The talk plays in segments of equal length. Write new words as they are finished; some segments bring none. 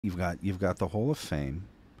You've got the Hall of Fame.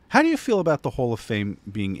 How do you feel about the Hall of Fame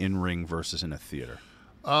being in ring versus in a theater?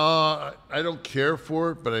 I don't care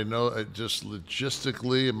for it, but I know it just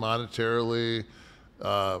logistically and monetarily,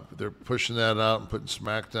 they're pushing that out and putting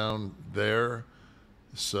SmackDown there.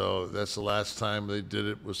 So that's the last time they did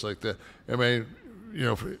it was like that. I mean,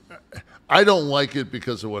 I don't like it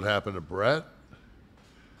because of what happened to Brett.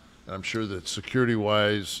 I'm sure that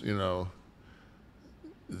security-wise,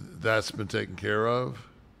 that's been taken care of.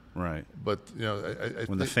 Right. But I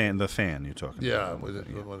When think, the fan you're talking yeah, about.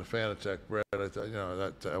 when the fan attacked Brett, I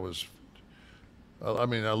thought that was. I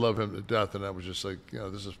mean, I love him to death, and I was just like,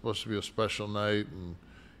 this is supposed to be a special night,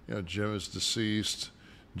 and Jim is deceased.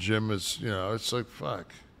 Jim is, it's like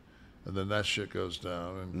fuck, and then that shit goes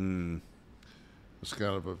down, and it's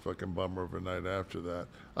kind of a fucking bummer of a night after that.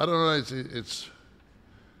 I don't know.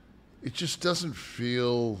 It just doesn't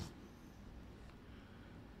feel.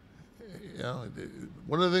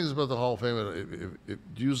 One of the things about the Hall of Fame, it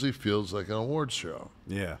usually feels like an awards show.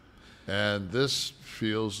 Yeah. And this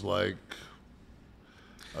feels like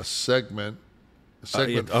a segment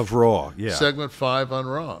of Raw. Yeah. Segment 5 on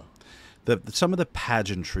Raw. Some of the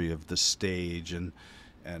pageantry of the stage and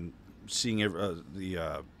seeing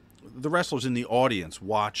the wrestlers in the audience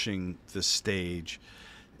watching the stage.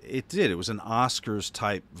 It was an Oscars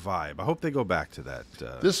type vibe. I hope they go back to that.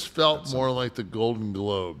 This felt more like the Golden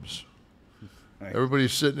Globes. Right.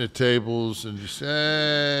 Everybody's sitting at tables and just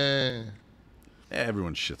hey.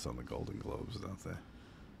 Everyone shits on the Golden Globes, don't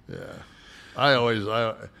they? Yeah, I always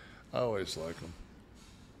like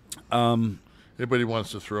them. Anybody wants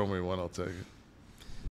to throw me one, I'll take it.